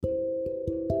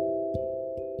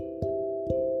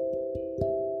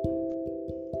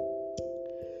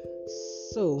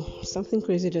So, something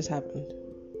crazy just happened.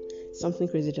 Something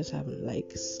crazy just happened.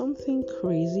 Like, something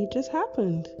crazy just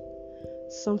happened.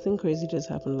 Something crazy just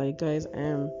happened. Like, guys,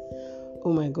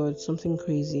 oh my god, something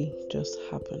crazy just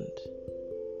happened.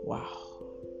 Wow.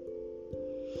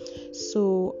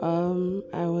 So,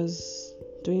 I was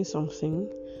doing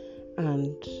something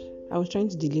and I was trying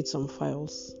to delete some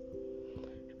files,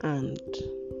 and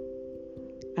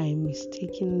I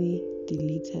mistakenly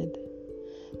deleted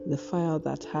the file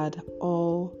that had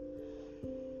all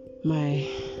my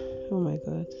oh my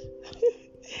god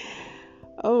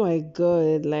oh my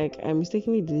god, like, I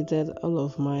mistakenly deleted all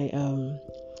of my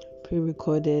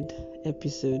pre-recorded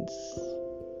episodes.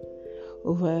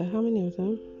 Over how many of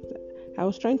them? I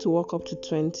was trying to walk up to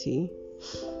 20,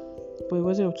 but it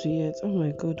wasn't up to yet. Oh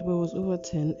my god, but it was over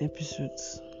 10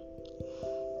 episodes.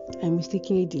 I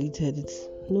mistakenly deleted it.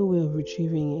 No way of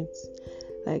retrieving it.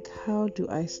 Like, how do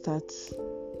I start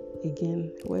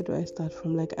again? Where do I start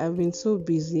from? Like, I've been so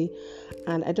busy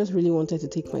and I just really wanted to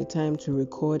take my time to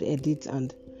record, edit,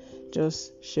 and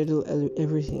just schedule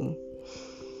everything.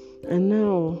 And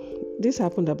now this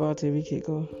happened about a week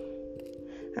ago,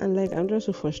 and like, I'm just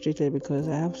so frustrated because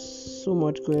I have so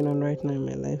much going on right now in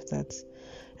my life that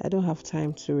I don't have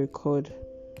time to record.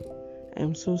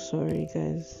 I'm so sorry,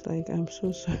 guys. Like, I'm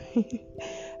so sorry.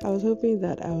 I was hoping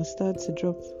that I would start to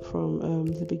drop from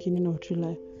the beginning of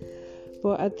July,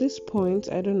 but at this point,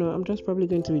 I don't know. I'm just probably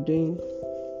going to be doing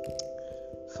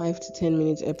 5 to 10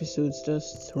 minutes episodes,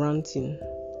 just ranting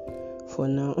for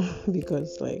now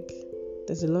because, like,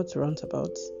 there's a lot to rant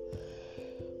about.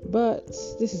 But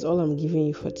this is all I'm giving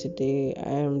you for today. I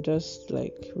am just,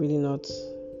 like, really not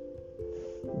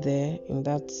there in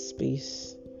that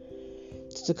space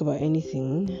to talk about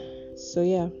anything. So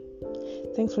yeah,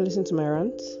 thanks for listening to my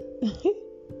rant.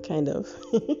 Kind of.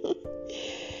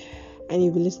 And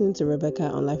you'll be listening to Rebecca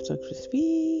on Life Talks with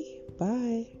Bee.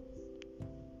 Bye.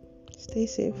 Stay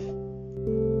safe.